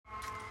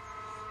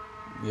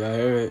Y'all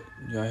hear it?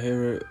 Y'all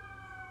hear it?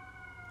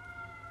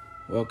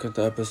 Welcome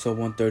to episode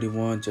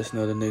 131. Just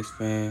another Knicks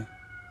fan.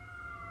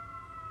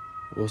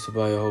 Hosted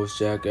by your host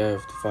Jack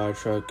F. The fire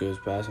truck is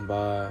passing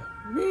by.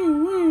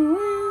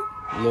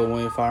 Lil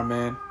Wayne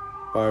Fireman.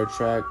 Fire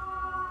truck.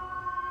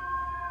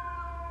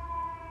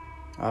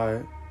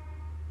 Alright.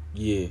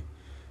 Yeah.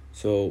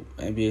 So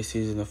NBA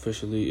season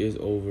officially is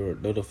over.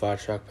 Though the fire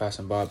truck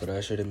passing by, but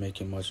that shouldn't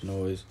make much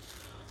noise.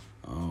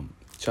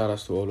 Shout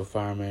outs to all the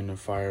firemen and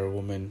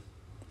firewomen.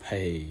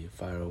 Hey,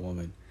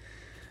 firewoman.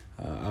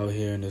 Out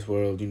here in this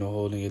world,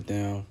 holding it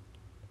down.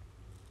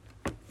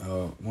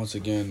 Once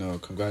again,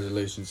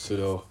 congratulations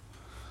to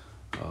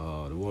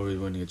the Warriors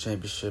winning a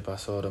championship. I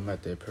saw them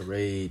at their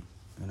parade,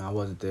 and I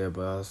wasn't there,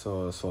 but I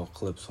saw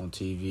clips on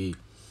TV.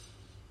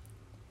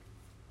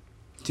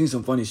 Seen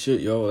some funny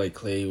shit, yo. Like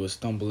Clay was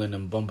stumbling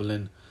and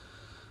bumbling.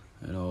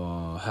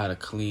 Had a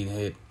clean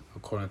hit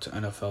according to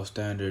NFL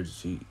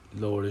standards. He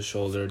lowered his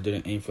shoulder,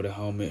 didn't aim for the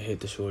helmet, hit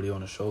the shorty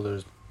on the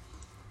shoulders.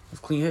 It's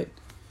a clean hit.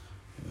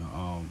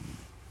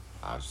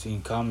 I've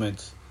seen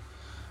comments.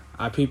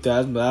 I peeped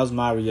that, but that was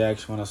my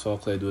reaction when I saw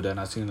Clay do that. And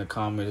I seen in the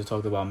comments, they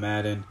talked about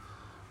Madden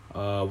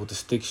with the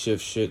stick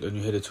shift shit, and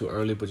you hit it too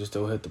early, but you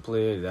still hit the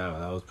play.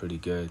 That was pretty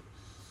good.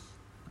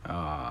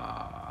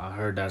 I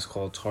heard that's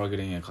called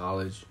targeting in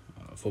college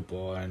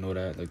football. I know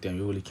that. Like, damn,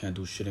 you really can't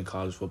do shit in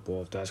college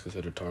football if that's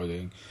considered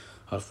targeting.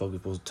 How the fuck are you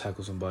supposed to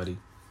tackle somebody?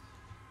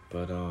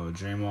 But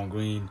Draymond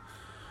Green,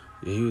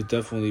 yeah, he was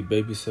definitely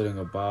babysitting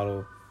a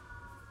bottle.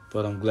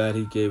 But I'm glad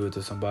he gave it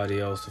to somebody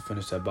else to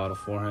finish that bottle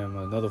for him.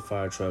 Another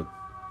fire truck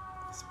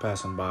is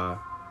passing by.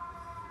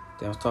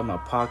 Then I was talking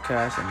about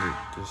podcasts, and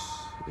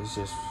it's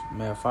just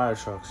mad fire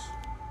trucks.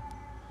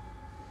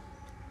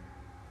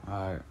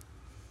 Alright.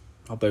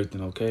 Hope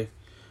everything okay.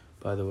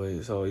 By the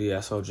way, so yeah,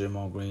 I saw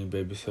Draymond Green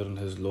babysitting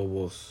his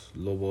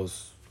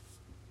Lobos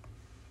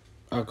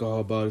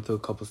alcohol bottle,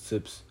 took a couple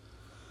sips.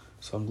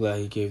 So I'm glad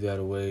he gave that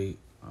away.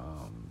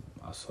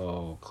 I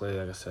saw Clay,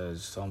 like I said,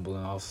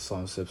 stumbling. I also saw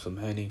him sip some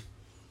Henny.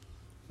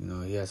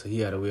 He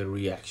had a weird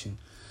reaction.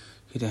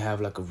 He didn't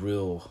have like a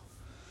real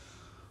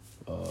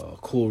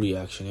cool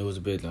reaction. It was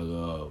a bit like,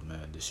 oh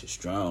man, this is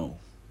strong.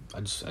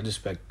 I just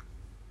expect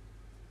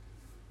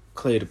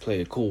Clay to play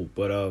it cool,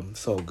 but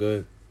it's all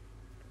good.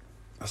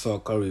 I saw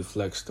Kyrie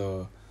flex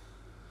the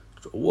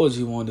awards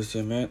he won this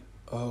year, man.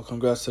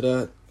 Congrats to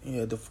that. He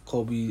had the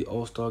Kobe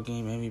All-Star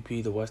Game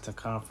MVP, the Western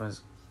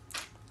Conference.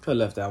 Could have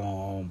left that one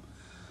home.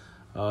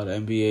 The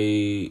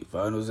NBA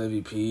Finals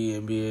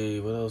MVP,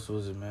 NBA, what else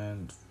was it,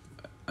 man?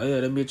 Oh,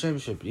 yeah, the NBA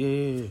Championship.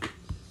 Yeah.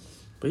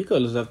 But he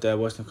could have left that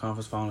Western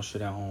Conference Finals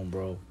shit at home,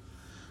 bro.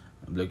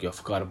 I'm like, I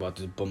forgot about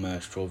this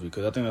bum-ass trophy,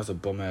 because I think that's a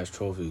bum-ass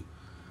trophy.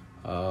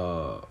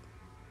 Not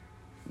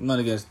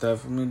against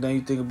Steph. I mean, then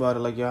you think about it,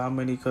 like, how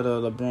many could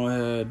have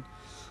LeBron had?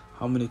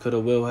 How many could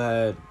have Will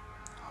had?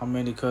 How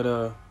many could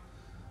have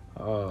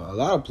a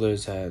lot of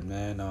players had,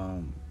 man?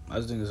 I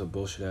just think it's a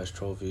bullshit-ass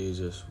trophy. It's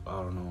just, I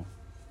don't know.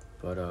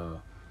 But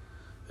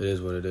it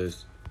is what it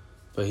is.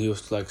 But he was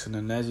flexing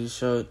the Nazi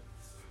shirt.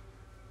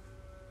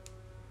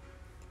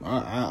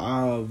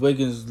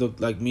 Wiggins looked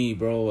like me,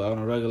 bro. On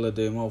a regular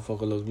day,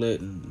 motherfucker looked lit.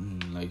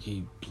 And like,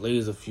 he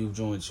plays a few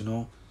joints, and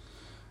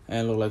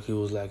looked like he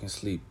was lacking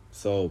sleep.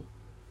 So,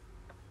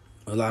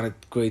 a lot of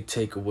great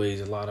takeaways.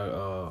 A lot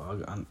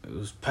of it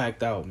was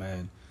packed out,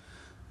 man.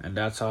 And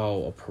that's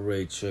how a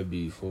parade should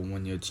be for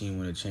when your team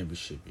win a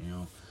championship,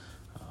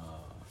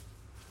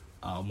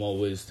 I'm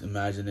always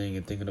imagining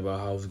and thinking about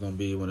how it's going to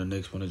be when the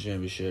Knicks win a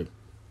championship.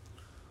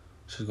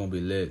 It's just going to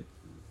be lit.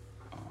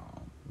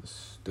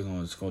 They're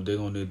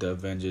gonna need the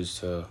Avengers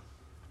to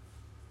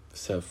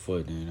set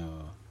foot, and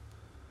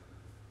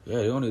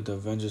they're gonna need the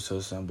Avengers to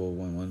assemble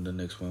when the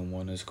Knicks win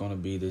one. It's gonna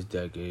be this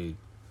decade.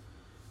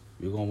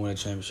 We're gonna win a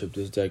championship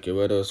this decade,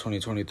 whether it's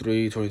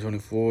 2023,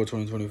 2024,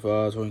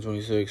 2025,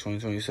 2026,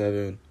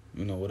 2027,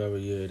 whatever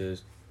year it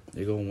is,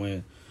 they're gonna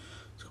win.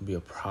 It's gonna be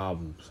a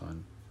problem,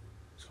 son.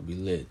 It's gonna be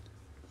lit,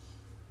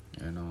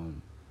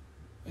 and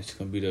it's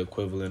gonna be the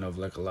equivalent of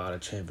like a lot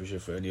of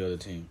championships for any other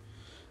team.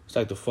 It's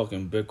like the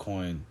fucking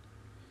Bitcoin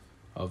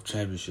of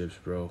championships,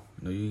 bro.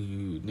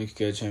 You Knicks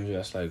get a championship,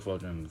 that's like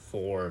fucking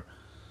 4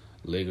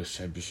 Lakers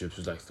championships.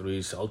 It's like 3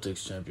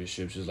 Celtics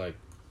championships. It's like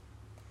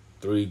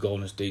 3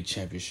 Golden State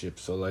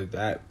championships. So like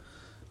that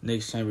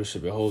Knicks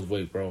championship, it holds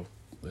weight, bro.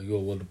 Like,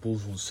 well, the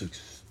Bulls won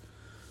 6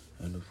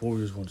 and the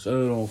Warriors won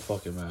 7. It don't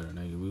fucking matter,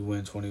 nigga. We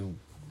win 20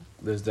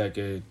 this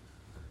decade.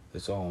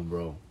 It's on,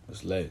 bro.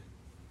 It's late.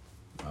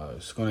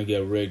 It's gonna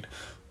get rigged.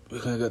 We're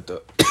gonna get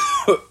the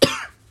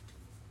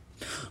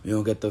we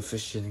don't get the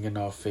officiating in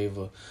our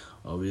favor.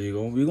 We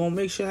gonna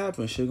make shit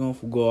happen. Shit gonna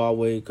go our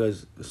way,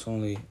 because it's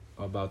only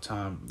about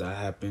time that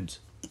happens.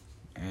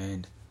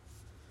 And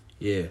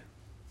yeah,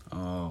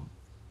 on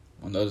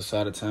the other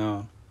side of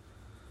town,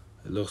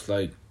 it looks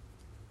like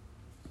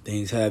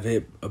things have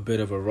hit a bit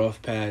of a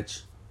rough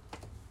patch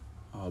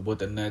with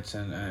the Nets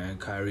and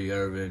Kyrie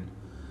Irving.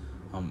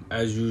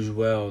 As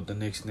usual, the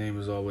Knicks name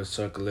is always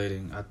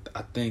circulating.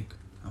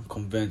 I'm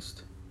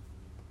convinced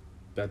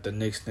that the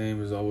Knicks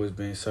name is always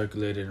being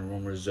circulated in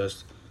rumors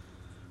just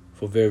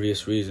for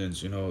various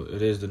reasons. You know,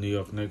 it is the New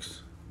York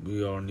Knicks.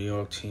 We are a New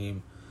York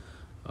team.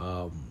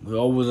 We're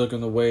always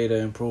looking the way to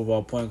improve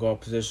our point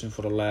guard position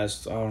for the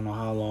last, I don't know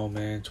how long,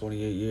 man,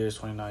 28 years,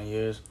 29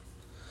 years.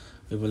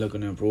 We've been looking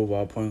to improve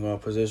our point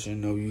guard position. You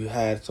know, you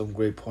had some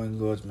great point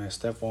guards, man.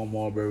 Stephon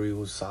Marbury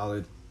was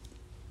solid.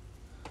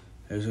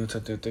 As you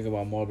think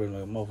about Marbury,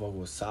 like, motherfucker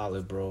was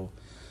solid, bro.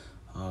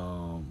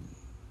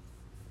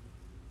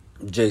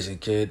 Jason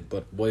Kidd,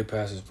 but way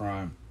past his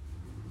prime.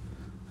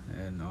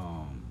 And,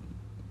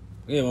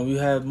 yeah, when we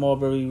had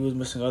Marbury, we was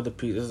missing other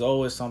pieces. There's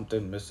always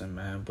something missing,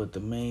 man. But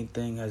the main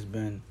thing has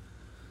been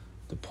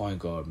the point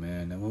guard,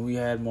 man. And when we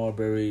had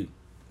Marbury,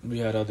 we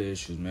had other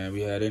issues, man.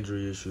 We had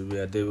injury issues. We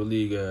had David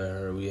Lee got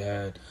hurt. We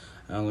had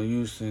Allen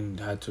Houston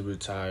had to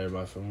retire.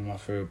 One of my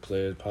favorite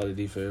players, probably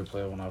the favorite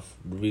player the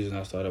reason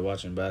I started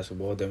watching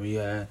basketball. Then we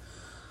had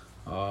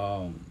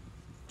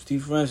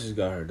Steve Francis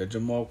got hurt. That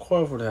Jamal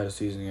Crawford had a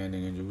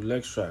season-ending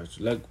injury,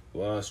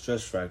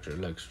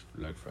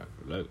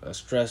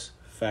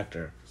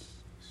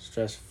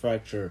 stress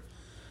fracture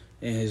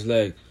in his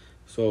leg.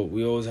 So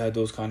we always had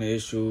those kind of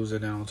issues,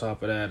 and then on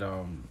top of that,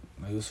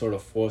 he was sort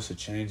of forced to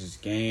change his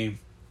game.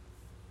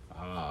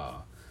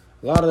 A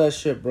lot of that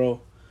shit,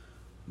 bro.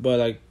 But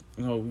like,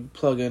 you know, we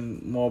plug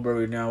in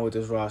Marbury now with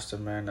this roster,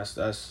 man. That's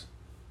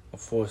a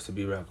force to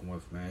be reckoned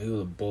with, man. He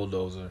was a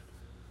bulldozer.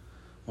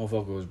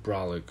 Motherfucker was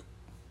brolic.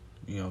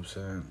 You know what I'm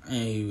saying?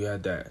 And he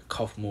had that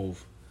cuff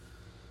move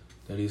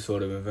that he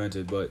sort of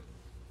invented. But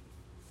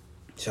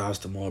shouts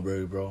to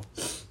Marbury, bro.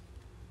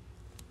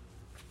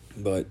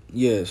 But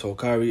yeah, so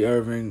Kyrie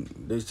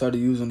Irving, they started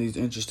using these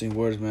interesting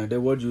words, man. They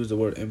would use the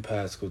word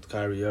impasse with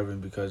Kyrie Irving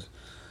because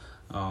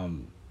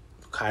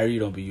Kyrie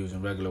don't be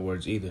using regular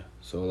words either.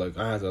 So like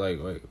I had to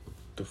like what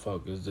the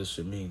fuck does this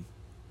shit mean?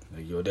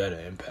 Like, yo, that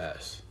an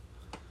impasse.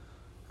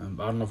 I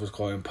don't know if it's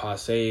called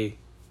impasse.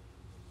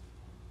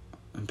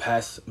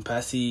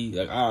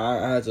 Like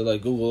I had to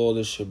like Google all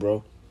this shit,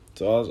 bro.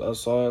 So I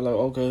saw it like,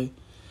 okay,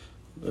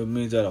 it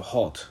means at a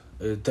halt.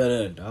 It's dead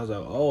end. I was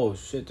like, oh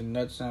shit, the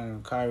Nets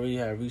and Kyrie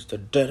have reached a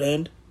dead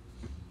end.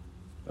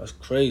 That's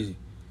crazy.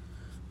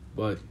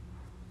 But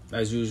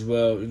as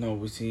usual, you know,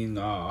 we seen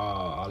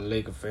our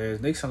Laker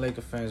fans, Knicks and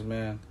Laker fans,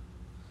 man.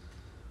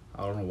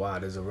 I don't know why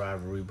there's a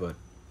rivalry, but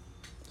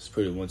it's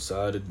pretty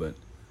one-sided. But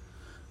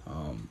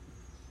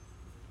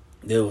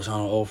they was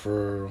trying to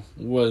offer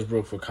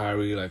Westbrook for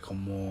Kyrie. Like,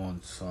 come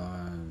on,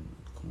 son.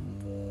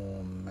 Come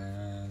on,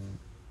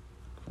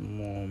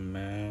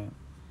 man.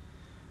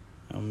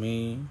 I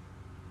mean,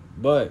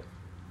 but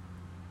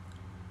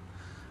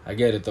I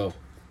get it though.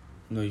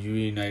 You know, you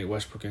reunite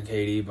Westbrook and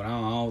KD, but I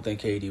don't think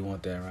KD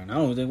want that right now. I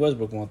don't think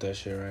Westbrook want that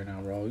shit right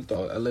now, bro. He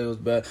thought LA was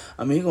bad.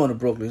 I mean, he's going to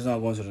Brooklyn. He's not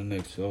going to the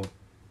Knicks, so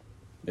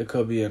it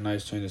could be a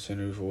nice change of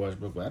scenery for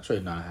Westbrook. But that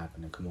trade not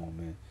happening. Come on,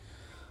 man.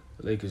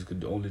 The Lakers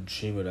could only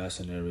dream of that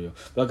scenario.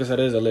 But like I said,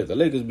 the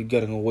Lakers be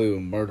getting away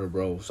with murder,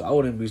 bro. So I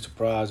wouldn't be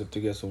surprised if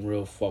they get some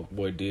real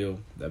fuckboy deal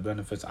that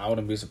benefits. I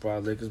wouldn't be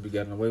surprised Lakers be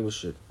getting away with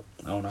shit.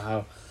 I don't know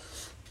how.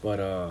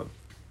 But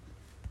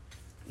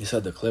you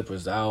said the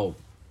Clippers out.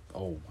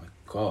 Oh my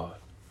God.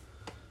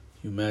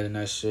 You imagine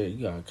that shit?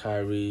 You got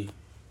Kyrie,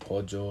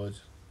 Paul George,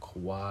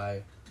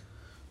 Kawhi.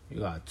 You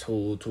got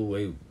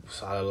two-way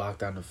solid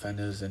lockdown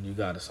defenders, and you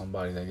got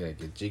somebody that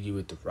get jiggy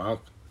with the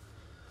rock.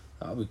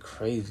 That'd be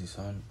crazy,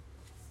 son.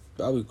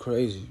 That'd be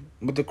crazy.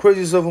 But the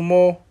craziest of them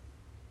all,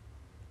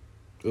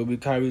 it would be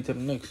Kyrie to the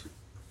Knicks.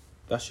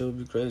 That shit would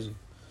be crazy.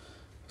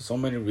 For so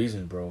many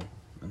reasons, bro.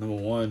 And number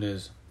one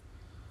is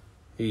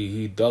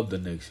he dubbed the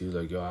Knicks. He was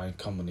like, yo, I ain't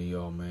coming to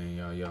y'all, man.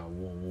 Y'all,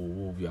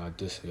 woo, y'all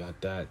this, y'all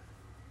that.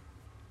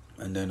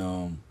 And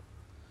then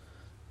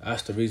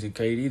that's the reason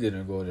KD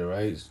didn't go there,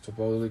 right?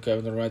 Supposedly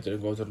Kevin Durant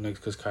didn't go to the Knicks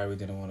because Kyrie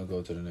didn't want to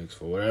go to the Knicks.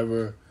 For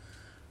whatever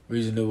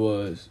reason it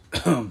was,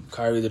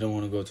 Kyrie didn't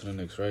want to go to the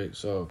Knicks, right?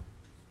 So,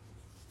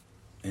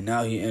 and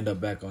now he end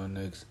up back on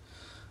the Knicks.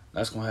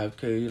 That's going to have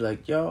KD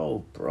like,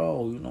 yo,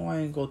 bro, you know I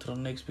ain't go to the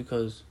Knicks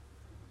because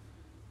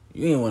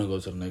you didn't want to go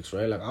to the Knicks,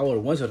 right? Like, I would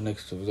have went to the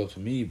Knicks if it was up to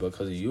me, but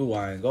because of you,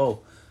 I ain't go.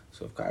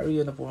 So if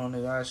Kyrie end up on the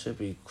Knicks, that should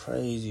be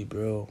crazy,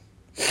 bro.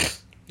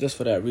 Just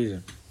for that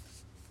reason.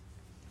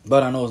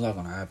 But I know it's not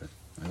gonna happen.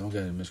 I don't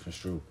get it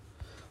misconstrued.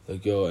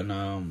 Like, yo, and you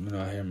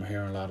know, I'm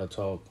hearing a lot of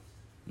talk,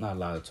 not a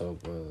lot of talk,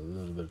 but a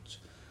little bit of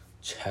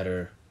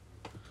chatter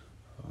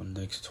on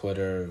Nick's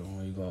Twitter.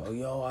 When you go, oh,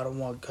 yo, I don't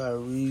want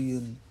Kyrie,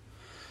 and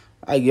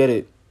I get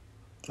it.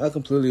 I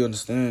completely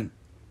understand.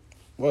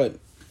 But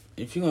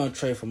if you're gonna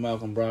trade for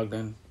Malcolm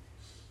Brogdon,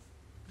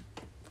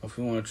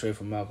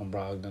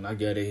 I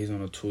get it. He's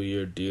on a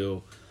 2-year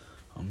deal.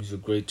 He's a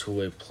great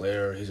two-way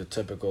player. He's a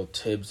typical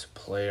Tibbs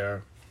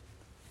player.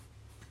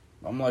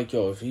 I'm like,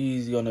 yo, if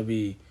he's going to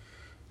be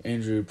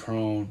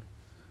injury-prone,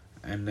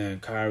 and then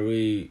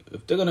Kyrie,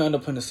 if they're going to end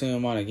up playing the same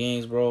amount of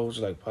games, bro, which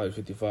is like probably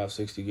 55,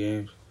 60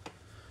 games,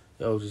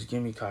 yo, just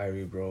give me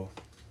Kyrie, bro.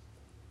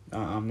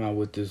 I'm not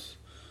with this.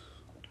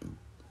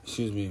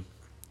 Excuse me.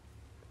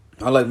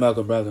 I like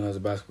Malcolm Brogdon as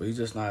a basketball. He's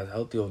just not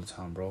healthy all the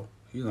time, bro.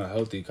 He's not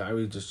healthy.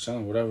 Kyrie's just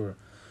chilling, whatever.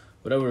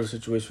 whatever the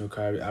situation with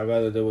Kyrie, I'd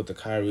rather deal with the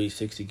Kyrie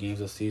 60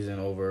 games a season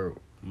over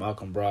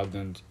Malcolm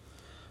Brogdon's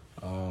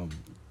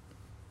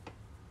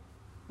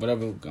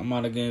whatever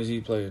amount of games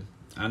he played.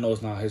 I know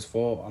it's not his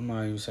fault. I'm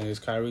not even saying it's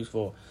Kyrie's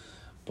fault.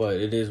 But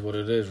it is what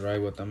it is,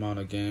 right? With the amount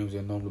of games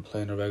they normally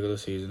play in the regular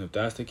season. If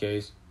that's the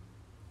case,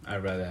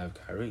 I'd rather have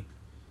Kyrie.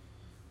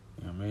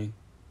 You know what I mean?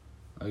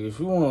 Like, if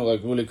you want to,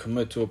 like, really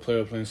commit to a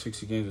player playing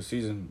 60 games a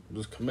season,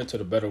 just commit to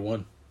the better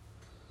one.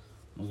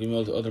 Don't give me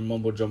all the other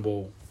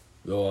mumbo-jumbo,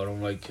 yo, I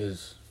don't like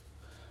his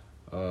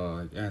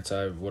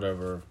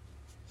anti-whatever,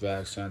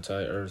 vax,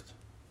 anti-earth,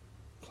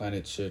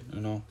 planet shit,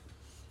 you know?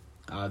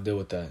 I'll deal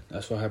with that.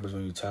 That's what happens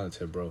when you're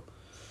talented, bro.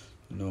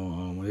 You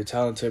know, when you're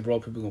talented, bro,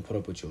 people gonna put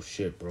up with your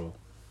shit, bro.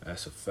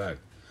 That's a fact.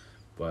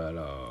 But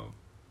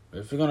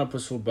if you're gonna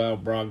pursue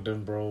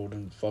Brogdon, bro,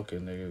 then fuck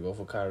it, nigga. Go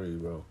for Kyrie,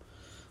 bro.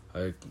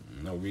 Like,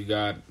 you know,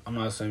 I'm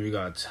not saying we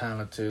got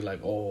talented,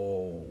 like,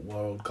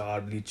 world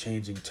godly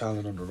changing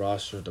talent on the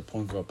roster at the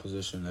point guard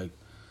position. Like,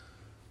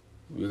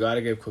 we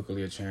gotta give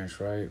quickly a chance,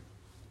 right?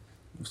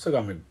 We still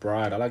got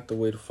McBride. I like the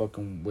way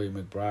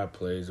McBride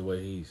plays, the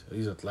way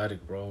he's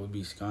athletic, bro. He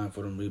be skying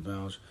for them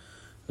rebounds.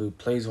 He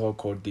plays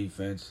hardcore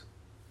defense.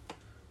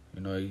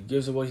 You know, he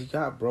gives it what he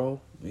got,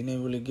 bro. We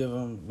ain't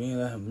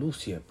let him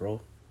loose yet, bro.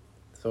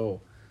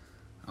 So,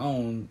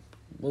 what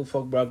the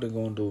fuck Brogdon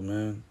gonna do,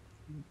 man?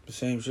 The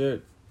same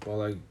shit. But,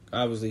 like,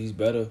 obviously he's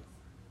better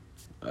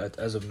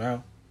as of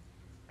now.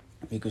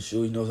 He can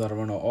shoot. He knows how to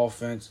run an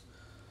offense.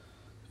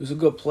 He's a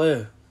good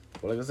player.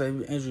 But, like I said,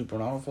 he's injury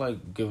prone. I don't feel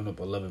like giving up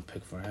 11th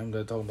pick for him.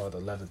 They're talking about the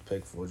 11th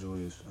pick for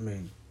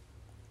Brogdon.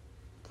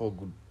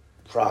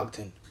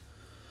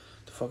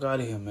 The fuck out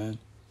of here, man.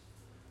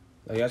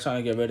 Like, y'all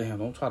trying to get rid of him.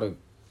 Don't try to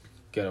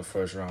get a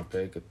first-round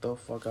pick. Get the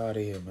fuck out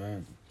of here,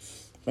 man.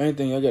 If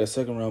anything, y'all get a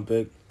second-round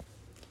pick.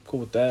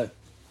 Cool with that.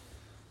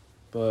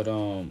 But,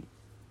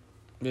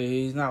 yeah,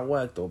 he's not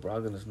whack, though.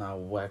 Brogdon is not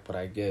whack, but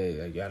I get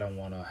it. Like, y'all don't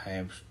want to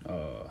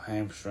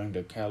hamstring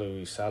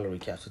the salary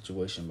cap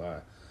situation by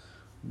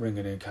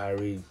bringing in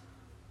Kyrie.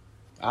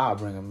 I'll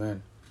bring him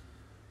in.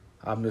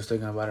 I'm just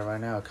thinking about it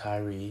right now.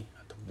 Kyrie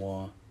at the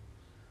 1.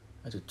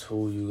 At the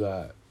 2, you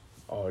got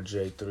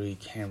RJ, 3,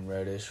 Cam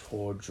Reddish,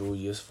 4,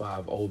 Julius,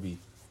 5, Obi.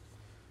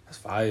 That's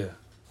fire.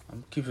 I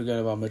keep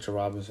forgetting about Mitchell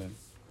Robinson.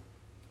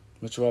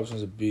 Mitchell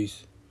Robinson's a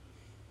beast.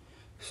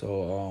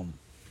 So,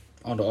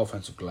 on the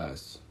offensive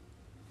glass,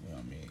 you know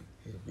what I mean?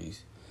 He's a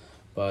beast.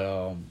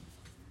 But,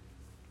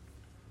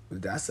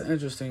 that's an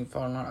interesting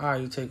final line. All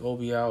right, you take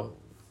Obi out,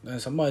 then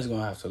somebody's going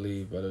to have to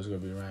leave, whether it's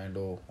going to be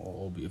Randall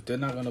or Obi. If they're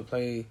not going to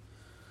play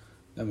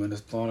them in the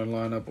starting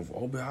lineup of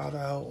Obi, how the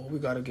hell Obi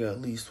got to get at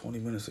least 20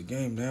 minutes a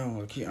game now?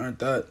 Like, he earned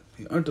that.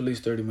 He earned at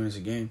least 30 minutes a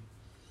game.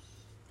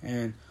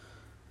 And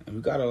we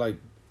got to, like,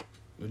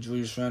 with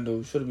Julius Randle,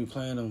 we shouldn't be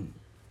playing him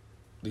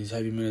these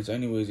heavy minutes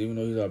anyways, even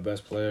though he's our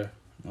best player.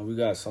 You know, we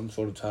got some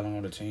sort of talent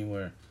on the team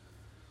where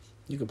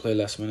you can play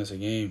less minutes a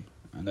game,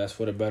 and that's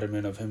for the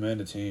betterment of him and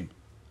the team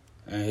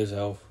and his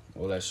health,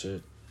 all that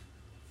shit.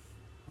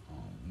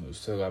 We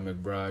still got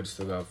McBride,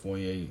 still got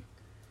Fournier.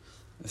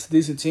 It's a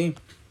decent team.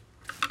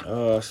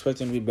 Expect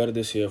them to be better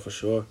this year for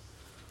sure.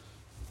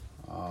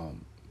 But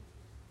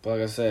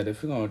like I said,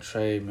 if you're going to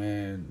trade,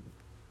 man,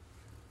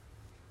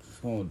 if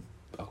you're going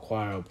to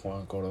acquire a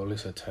point guard, or at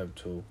least attempt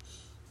to,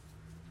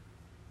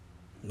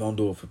 don't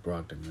do it for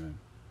Brogdon, man.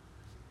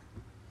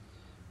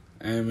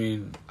 I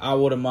mean, I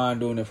wouldn't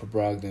mind doing it for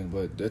Brogdon,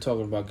 but they're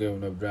talking about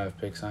giving up draft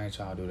picks. I ain't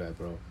trying to do that,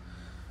 bro.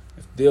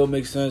 If the deal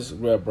makes sense,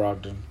 grab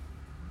Brogdon.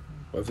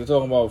 But if they're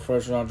talking about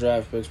first-round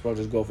draft picks, bro,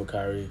 just go for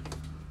Kyrie.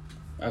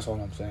 That's all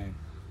I'm saying.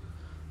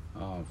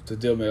 The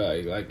deal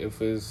may like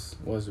if it's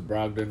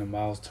Brogdon and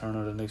Miles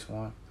Turner the next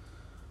one.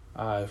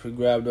 If we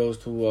grab those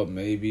two up,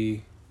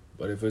 maybe.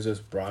 But if it's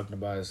just Brogdon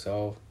by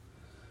himself,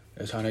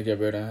 they're trying to get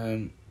rid of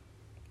him.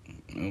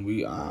 And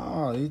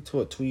he's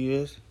 2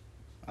 years.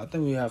 I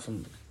think we have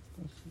some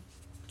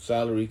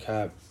salary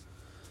cap,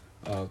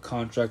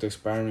 contract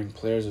expiring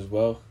players as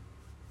well.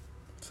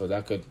 So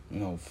that could,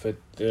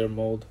 fit their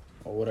mold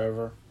or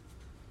whatever.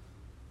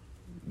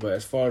 But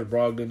as far as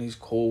Brogdon, he's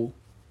cool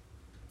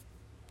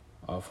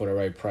for the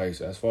right price.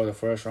 As far as the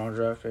first round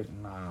draft pick,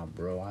 nah,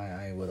 bro,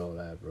 I ain't with all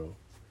that, bro.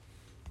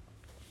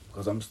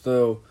 Because I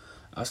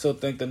still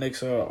think the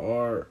Knicks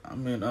are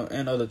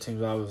and other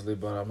teams obviously,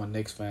 but I'm a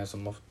Knicks fan, so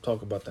I'm gonna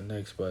talk about the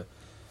Knicks. But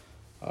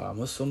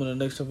I'm assuming the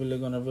Knicks are really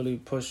gonna really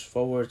push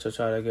forward to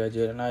try to get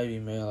Jaden Ivey,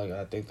 man. Like,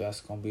 I think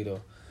that's gonna be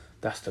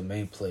that's the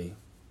main play.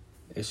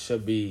 It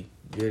should be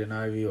Jaden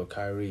Ivey or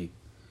Kyrie.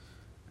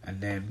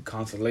 And then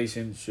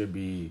consolation should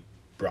be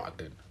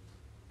Brogdon.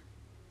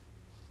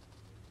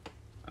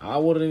 I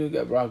wouldn't even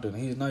get Brogdon.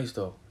 He's nice,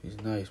 though. He's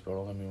nice,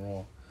 bro. Don't get me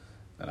wrong.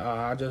 And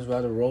I'd just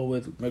rather roll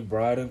with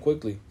McBride and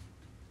Quickly.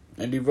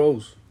 And D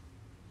Rose.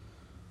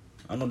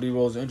 I know D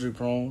Rose is injury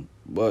prone,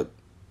 but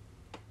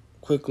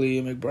Quickly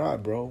and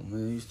McBride, bro. I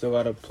mean, you still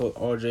got to put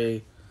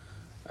RJ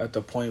at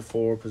the point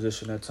forward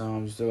position at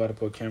times. You still got to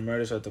put Cam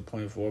Reddish at the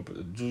point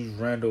forward. Julius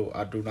Randle,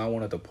 I do not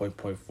want at the point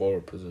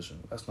forward position.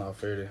 That's not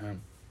fair to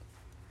him.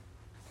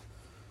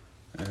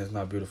 And it's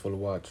not beautiful to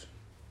watch.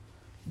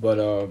 But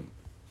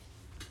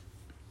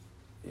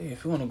yeah,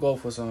 if you want to go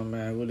for something,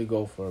 man, really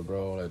go for it,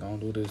 bro. Like, don't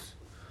do this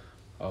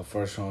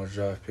first round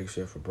draft pick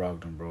shit for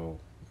Brogdon, bro.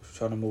 If you're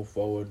trying to move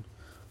forward,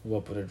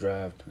 move up in the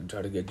draft, and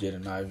try to get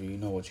Jaden Ivey, you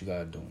know what you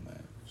gotta do,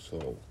 man.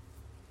 So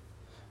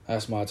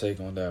that's my take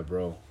on that,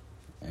 bro.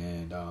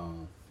 And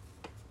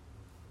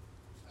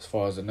as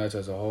far as the Nets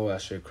as a whole,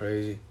 that shit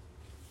crazy.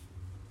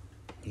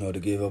 You know, they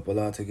gave up a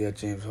lot to get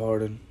James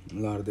Harden, a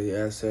lot of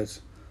their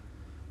assets.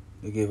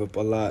 They gave up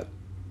a lot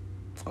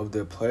of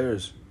their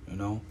players, you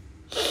know.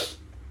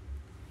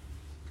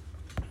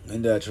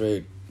 In that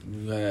trade,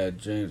 you had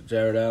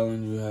Jared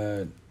Allen, you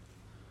had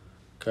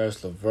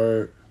Karis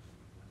LeVert,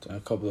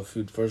 a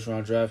few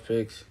first-round draft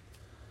picks.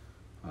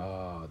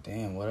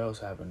 Damn, what else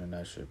happened in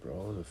that shit, bro?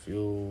 It was a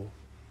few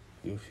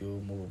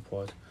moving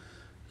parts.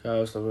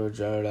 Karis LeVert,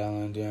 Jared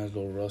Allen,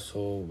 D'Angelo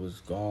Russell was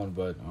gone,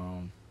 but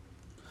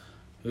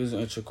he was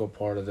an integral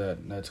part of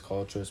that Nets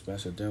culture.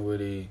 Spencer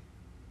Dinwiddie.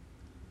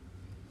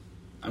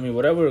 I mean,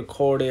 whatever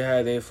core they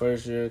had their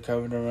first year,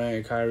 Kevin Durant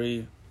and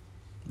Kyrie,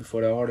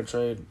 before that Harden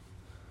trade,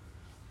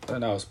 I think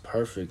that was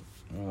perfect.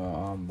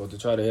 But to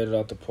try to hit it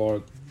out the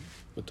park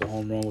with the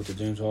home run with the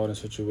James Harden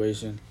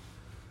situation,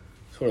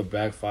 sort of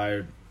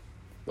backfired.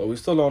 But we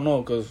still don't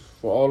know because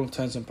for all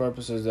intents and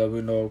purposes that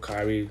we know,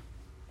 Kyrie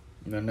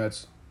and the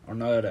Nets are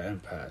not at an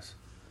impasse.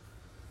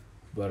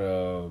 But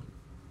I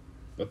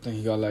think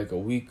he got like a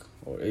week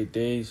or 8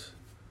 days,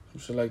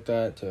 some shit like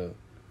that, to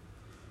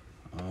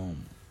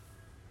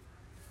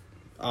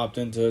opt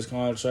into his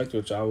contract,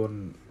 which I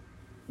wouldn't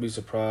be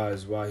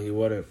surprised why he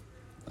wouldn't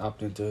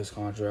opt into his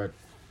contract.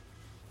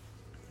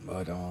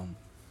 But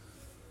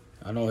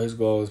I know his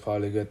goal is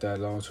probably to get that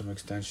long-term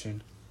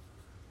extension.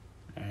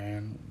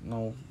 And, you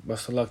know,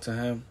 best of luck to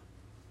him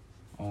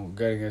on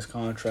getting his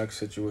contract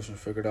situation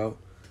figured out.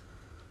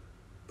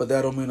 But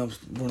that don't mean I'm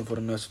rooting for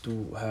the Nets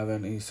to have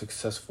any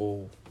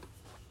successful,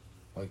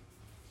 like,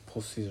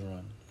 postseason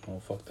run. Oh,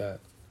 fuck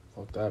that.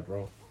 Fuck that,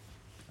 bro.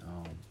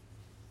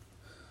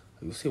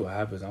 You'll see what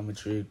happens. I'm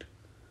intrigued.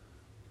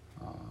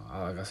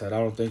 Like I said, I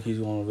don't think he's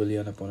going to really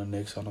end up on the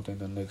Knicks. I don't think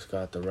the Knicks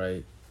got the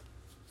right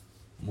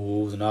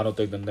moves, and I don't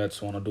think the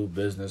Nets want to do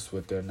business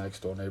with their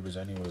next-door neighbors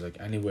anyways, like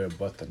anywhere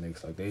but the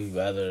Knicks. Like, they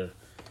rather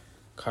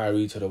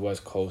Kyrie to the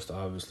West Coast,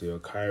 obviously, or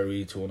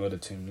Kyrie to another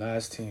team.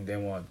 Last team, they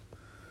want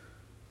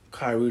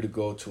Kyrie to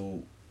go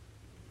to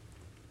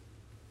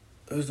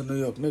the New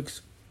York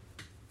Knicks.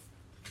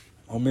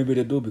 Or maybe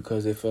they do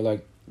because they feel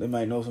like they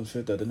might know some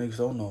shit that the Knicks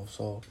don't know.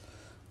 So,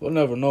 we'll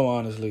never know,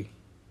 honestly.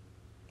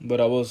 But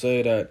I will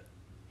say that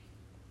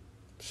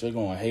shit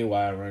going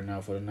haywire right now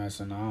for the Nets,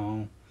 and I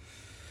don't.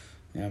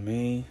 You know what I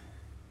mean?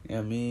 You know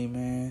what I mean,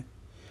 man?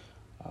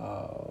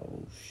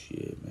 Oh,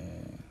 shit,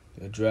 man.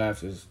 The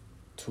draft is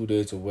 2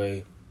 days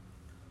away.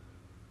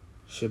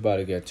 Shit about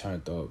to get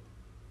turned up.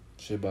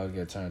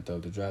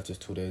 The draft is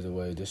 2 days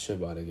away. This shit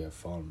about to get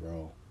fun,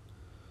 bro.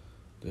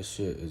 This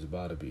shit is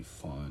about to be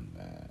fun,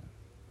 man.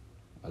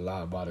 A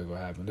lot about to go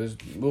happen.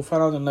 We'll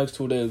find out in the next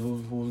 2 days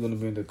who's going to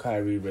be in the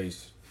Kyrie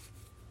race.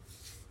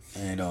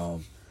 And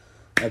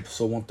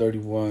episode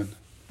 131.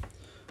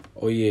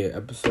 Oh, yeah,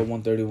 episode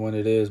 131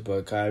 it is,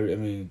 but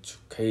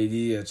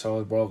KD and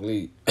Charles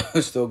Barkley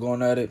still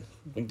going at it.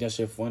 I think that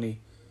shit funny.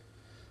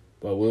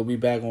 But we'll be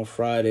back on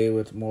Friday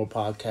with more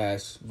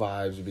podcast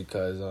vibes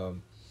because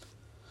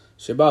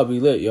shit about to be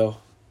lit, yo.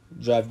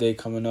 Draft day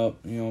coming up,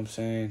 you know what I'm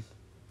saying?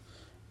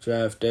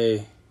 Draft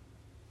day.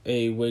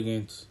 A.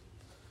 Wiggins.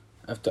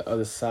 After the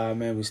other side,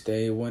 man, we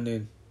stay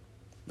winning.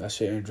 That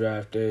shit in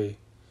draft day.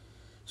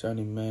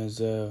 Johnny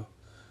Manziel.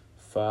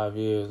 5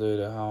 years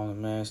later, how the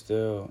man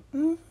still...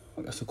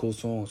 That's a cool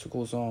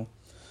song.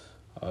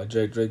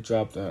 Drake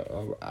dropped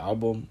an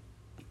album.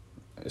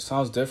 It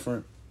sounds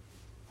different,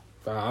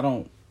 but I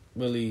don't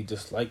really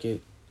dislike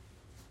it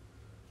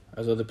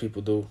as other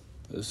people do.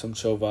 There's some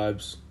chill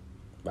vibes,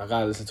 but I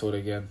gotta listen to it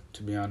again,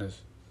 to be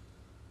honest.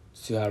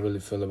 See how I really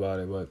feel about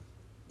it, but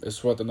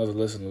it's worth another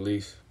listen at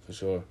least, for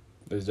sure.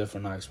 It's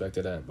different, I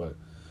expected that, but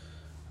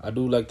I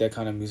do like that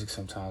kind of music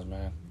sometimes,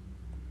 man.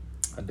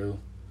 I do.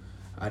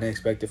 I didn't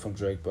expect it from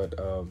Drake, but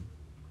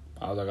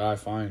I was like, all right,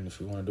 fine, if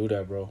you want to do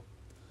that, bro.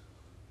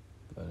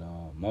 But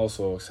I'm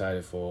also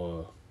excited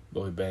for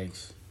Lloyd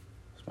Banks.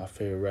 He's my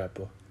favorite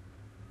rapper.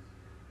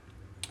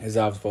 His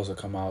album's supposed to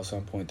come out at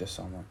some point this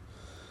summer.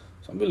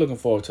 So I'm be looking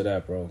forward to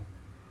that, bro.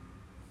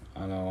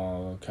 I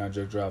know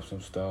Kendrick dropped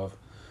some stuff.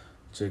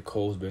 J.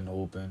 Cole's been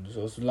open. So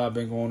there's a lot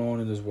been going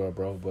on in this world,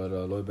 bro. But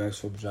Lloyd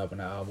Banks will be dropping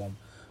the album.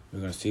 We're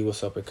going to see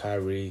what's up with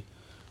Kyrie.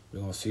 We're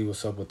going to see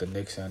what's up with the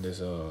Knicks and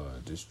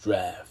this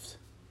draft.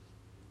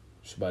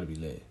 Shit about to be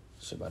lit.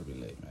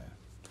 Man.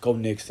 Go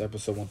Knicks,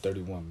 episode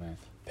 131, man.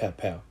 Pow,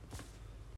 pow.